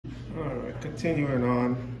All right, continuing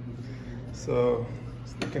on. So,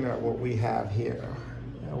 looking at what we have here.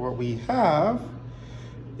 Now, what we have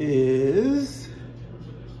is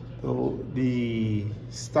the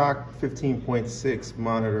stock 15.6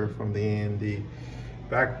 monitor from the AMD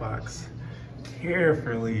back box,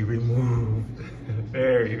 carefully removed,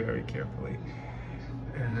 very, very carefully.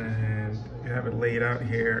 And I have it laid out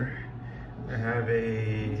here. I have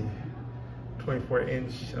a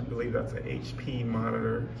 24-inch, I believe that's an HP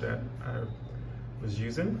monitor that I was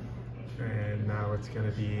using, and now it's going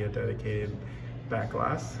to be a dedicated back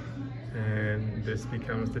glass, and this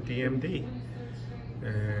becomes the DMD.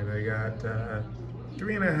 And I got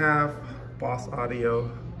 3.5 Boss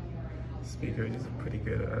Audio speakers. These are pretty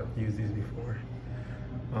good. I've used these before.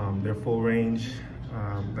 They're full range.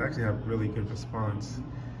 They actually have really good response.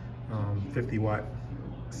 50-watt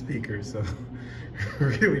speakers, so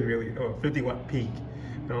really, 50-watt peak. I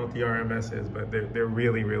don't know what the RMS is, but they're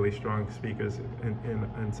really strong speakers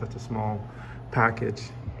in such a small package.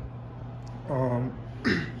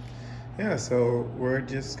 Yeah, so we're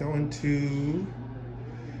just going to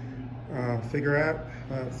figure out,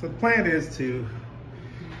 so the plan is to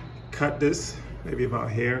cut this maybe about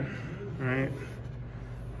here, right?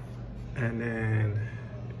 And then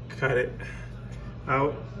cut it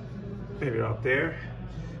out, maybe out there,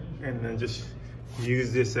 and then just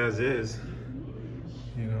use this as is,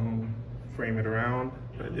 you know, frame it around.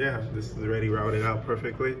 But yeah, this is already routed out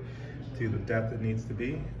perfectly to the depth it needs to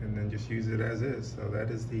be, and then just use it as is. So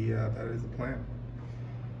that is the plan.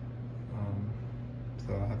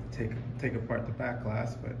 So I'll have to take apart the back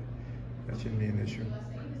glass, but that shouldn't be an issue.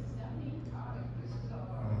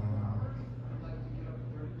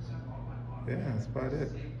 Yeah, that's about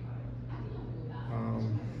it.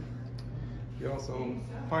 We also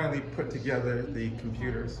finally put together the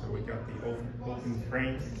computer, so we got the open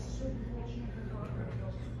frame.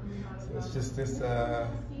 So it's just this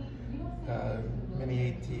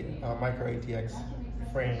micro ATX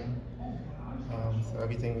frame. So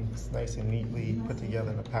everything's nice and neatly put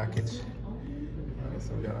together in a package.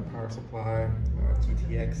 So we got a power supply,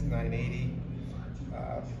 TTX 980.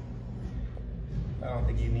 I don't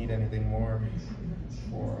think you need anything more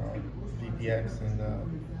for VPX and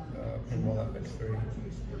Pinball FX3.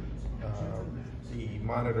 The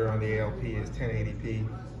monitor on the ALP is 1080p,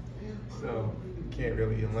 so you can't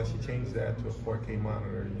really, unless you change that to a 4K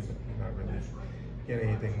monitor, you're not really getting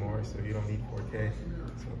anything more, so you don't need 4K.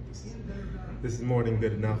 So this is more than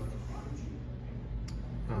good enough.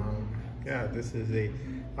 Yeah, this is a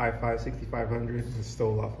i5 6500. It's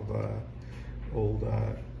stole off of a old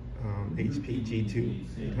HP G2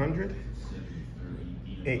 800.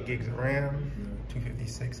 8 gigs of RAM,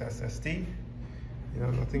 256 SSD. You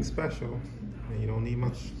know, nothing special, and you don't need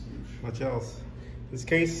much else. This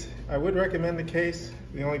case, I would recommend the case.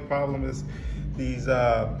 The only problem is these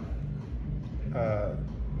this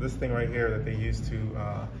thing right here that they use to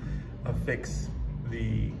affix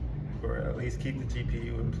or at least keep the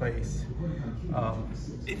GPU in place.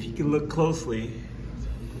 If you can look closely,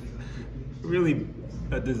 really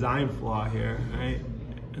a design flaw here, right?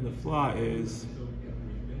 And the flaw is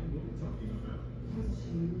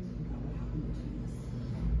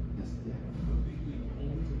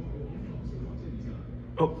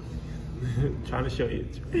trying to show you,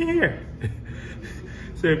 it's right here.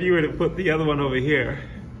 So if you were to put the other one over here,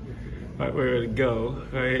 right where it would go,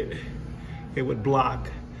 right, it would block.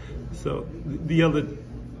 So the other,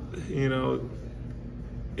 you know,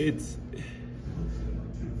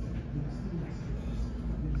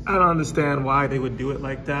 I don't understand why they would do it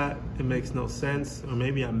like that. It makes no sense. Or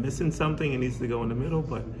maybe I'm missing something. It needs to go in the middle,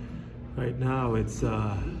 but right now it's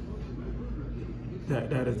that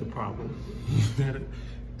is the problem.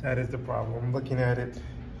 that is the problem. I'm looking at it,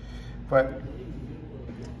 but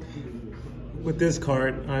with this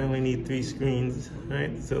card, I only need 3 screens,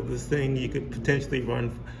 right? So this thing, you could potentially run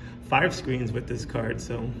 5 screens with this card.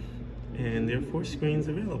 So, and there are 4 screens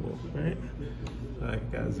available, right? I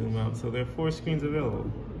gotta zoom out. So there are 4 screens available,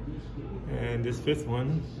 and this 5th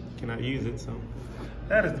one cannot use it. So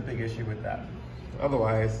that is the big issue with that.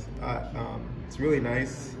 Otherwise, it's really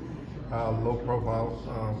nice, low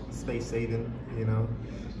profile, space saving. You know,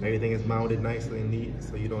 everything is mounted nicely and neat,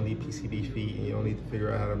 so you don't need PCB feet, and you don't need to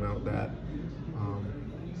figure out how to mount that.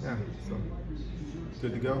 Yeah, so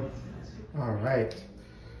good to go. All right, so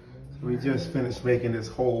we just finished making this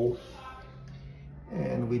hole,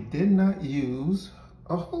 and we did not use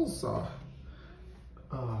a hole saw.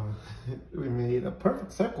 We made a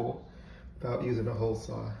perfect circle without using a hole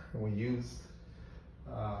saw, and we used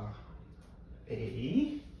a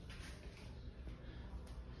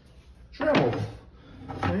Dremel.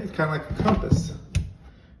 Right? It's kind of like a compass.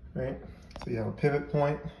 right? So you have a pivot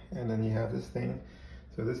point, and then you have this thing.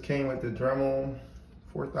 So this came with the Dremel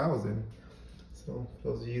 4000. So for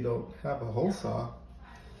those of you who don't have a hole saw,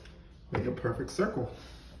 make a perfect circle.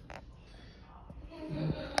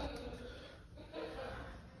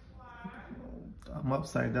 I'm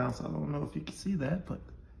upside down, so I don't know if you can see that, but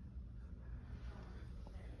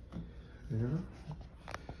yeah.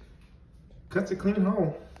 Cuts a clean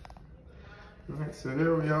hole. All right, so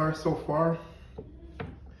there we are so far.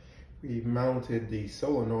 We've mounted the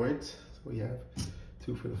solenoids. So we have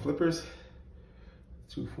 2 for the flippers,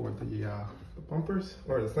 2 for the bumpers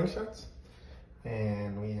or the slingshots,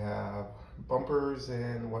 and we have bumpers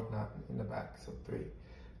and whatnot in the back. So 3,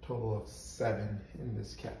 total of 7 in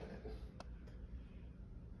this cabinet.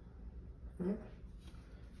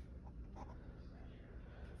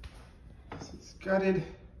 This is gutted,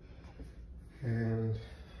 and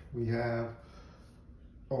we have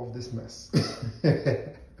all of this mess.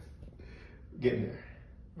 Getting there.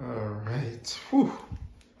 All right. Whew.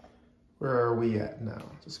 Where are we at now?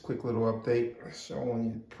 Just a quick little update showing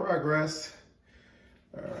you progress.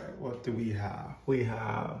 All right, what do we have? We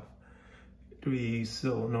have 3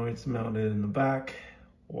 solenoids mounted in the back,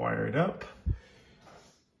 wired up.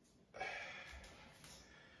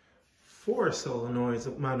 4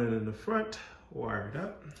 solenoids mounted in the front, wired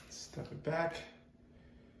up. Step it back.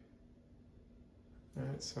 All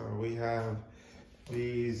right, so we have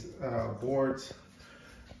these boards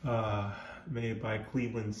made by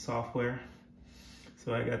Cleveland Software.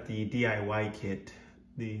 So I got the DIY kit,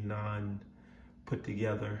 the non-put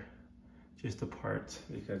together, just the parts,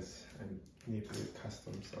 because I need to do it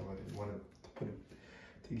custom, so I didn't want to put it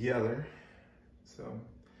together. So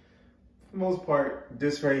for the most part,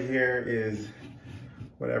 this right here is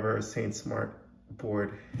whatever Saint Smart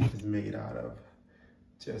board is made out of,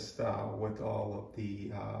 just with all of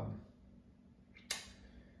the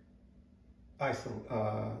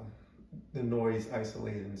the noise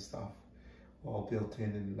isolated and stuff, all built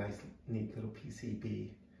in a nice, neat little PCB.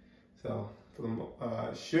 So for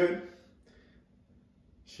the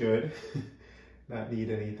should not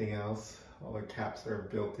need anything else. All the caps are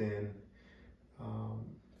built in,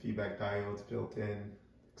 feedback diodes built in,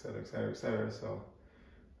 etc., etc., etc. So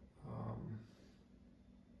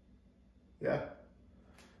yeah.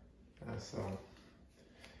 So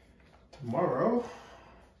tomorrow,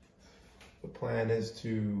 the plan is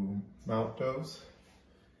to mount those.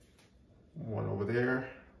 One over there,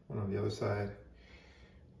 one on the other side,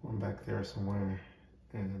 one back there somewhere,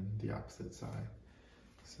 and the opposite side.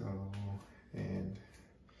 So, and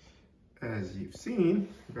as you've seen,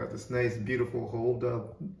 we got this nice, beautiful hole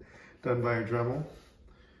done by a Dremel.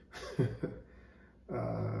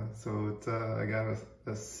 So it's, I got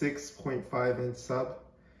a 6.5 inch sub,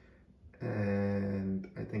 and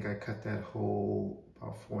I think I cut that hole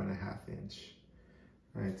about 4.5 inch.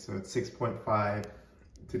 Right, so it's 6.5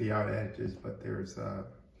 to the outer edges, but there's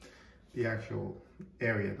the actual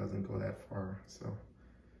area doesn't go that far. So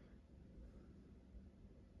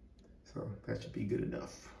that should be good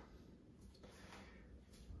enough.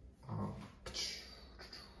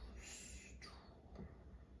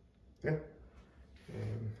 Yeah,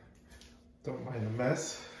 and don't mind the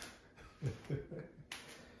mess.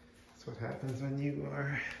 That's what happens when you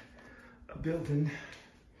are a building.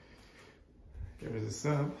 There is a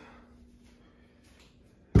sub.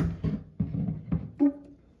 Boop.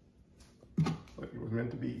 Like it was meant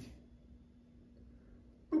to be.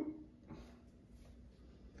 Boop.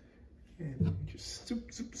 And you just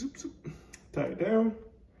zoop, zoop, zoop, zoop. Tie it down.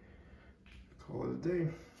 Call it a day.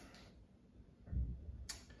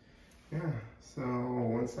 Yeah, so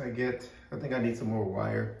once I think I need some more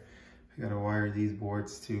wire. I gotta wire these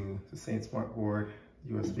boards to the Saint Smart board.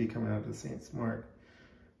 USB coming out of the Saint Smart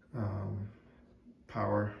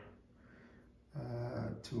power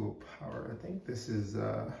to a power. I think this is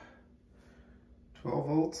 12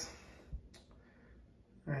 volts,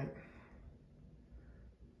 right?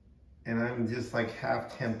 And I'm just like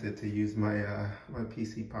half tempted to use my my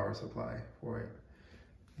PC power supply for it.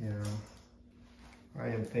 You know, I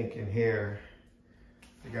am thinking here,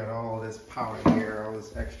 I got all this power here, all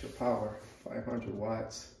this extra power, 500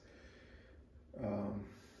 watts.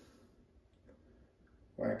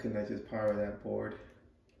 Why couldn't I just power that board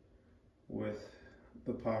with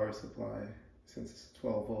the power supply, since it's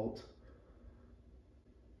 12 volt?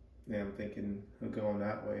 Yeah, I'm thinking of going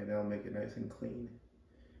that way, and that'll make it nice and clean.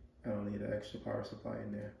 I don't need an extra power supply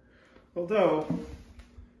in there. Although,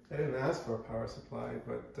 I didn't ask for a power supply,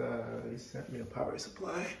 but he sent me a power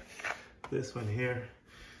supply. This one here.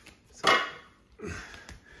 So,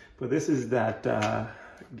 but this is that, I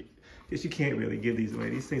guess you can't really give these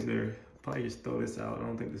away. These things are probably just throw this out. I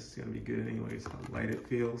don't think this is gonna be good anyways, how light it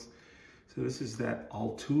feels. So this is that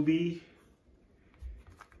Altuve,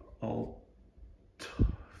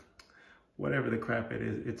 whatever the crap it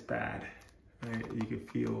is, it's bad. Right? You can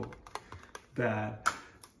feel bad.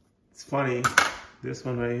 It's funny, this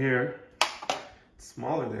one right here, it's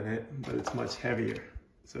smaller than it, but it's much heavier.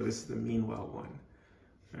 So this is the Meanwell one,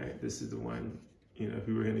 right? This is the one, you know, if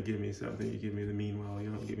you were gonna give me something, you give me the Meanwell, you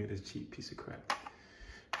don't give me this cheap piece of crap.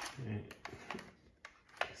 Right?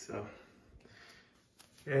 So,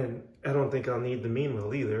 and I don't think I'll need the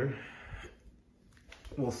Meanwell either.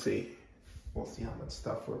 We'll see. We'll see how much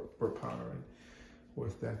stuff we're powering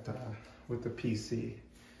with that, with the PC.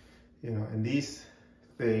 You know, and these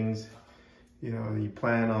things, you know, you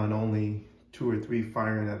plan on only 2 or 3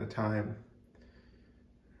 firing at a time,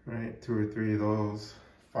 right? 2 or 3 of those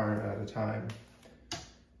firing at a time.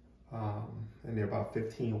 And they're about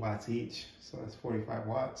 15 watts each, so that's 45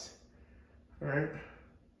 watts, all right?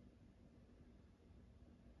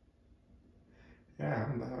 Yeah,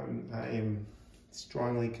 I am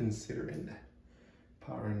strongly considering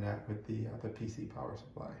powering that with the PC power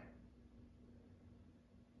supply.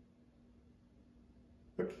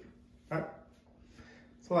 Oops. All right.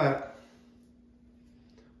 So that,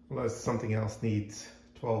 unless something else needs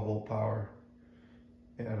 12 volt power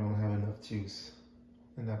and I don't have enough juice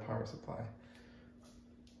in that power supply.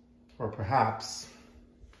 Or perhaps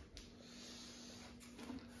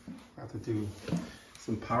I have to do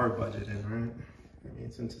some power budgeting, right? I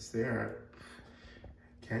mean, since it's there,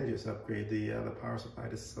 I can just upgrade the power supply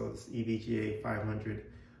to so this EVGA 500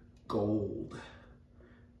 gold,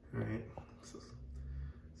 right? So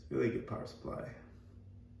it's a really good power supply.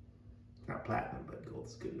 Not platinum, but gold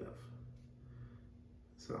is good enough.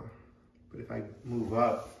 So, but if I move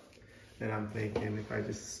up, then I'm thinking if I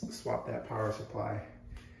just swap that power supply,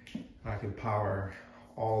 I can power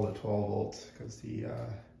all the 12 volts because the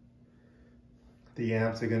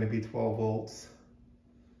amps are going to be 12 volts.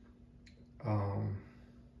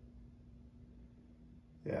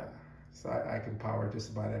 Yeah, so I can power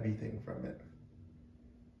just about everything from it.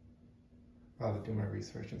 I'll have to do my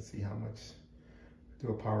research and see how much, do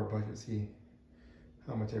a power budget, see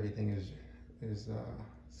how much everything is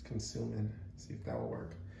consuming, see if that will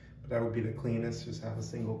work. But that would be the cleanest, just have a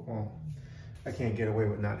single, well, I can't get away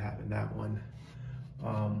with not having that one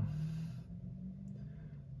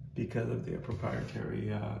because of their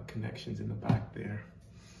proprietary connections in the back there.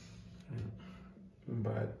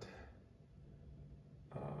 But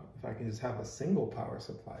if I can just have a single power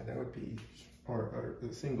supply, that would be, or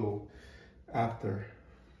a single after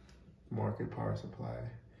market power supply,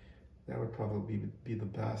 that would probably be the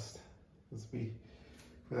best. Because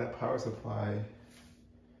for that power supply,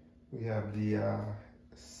 we have the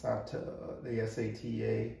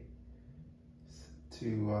SATA to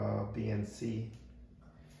BNC,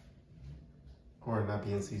 or not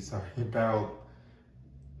BNC, sorry, barrel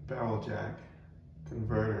jack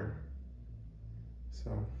converter.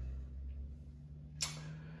 So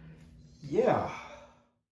yeah.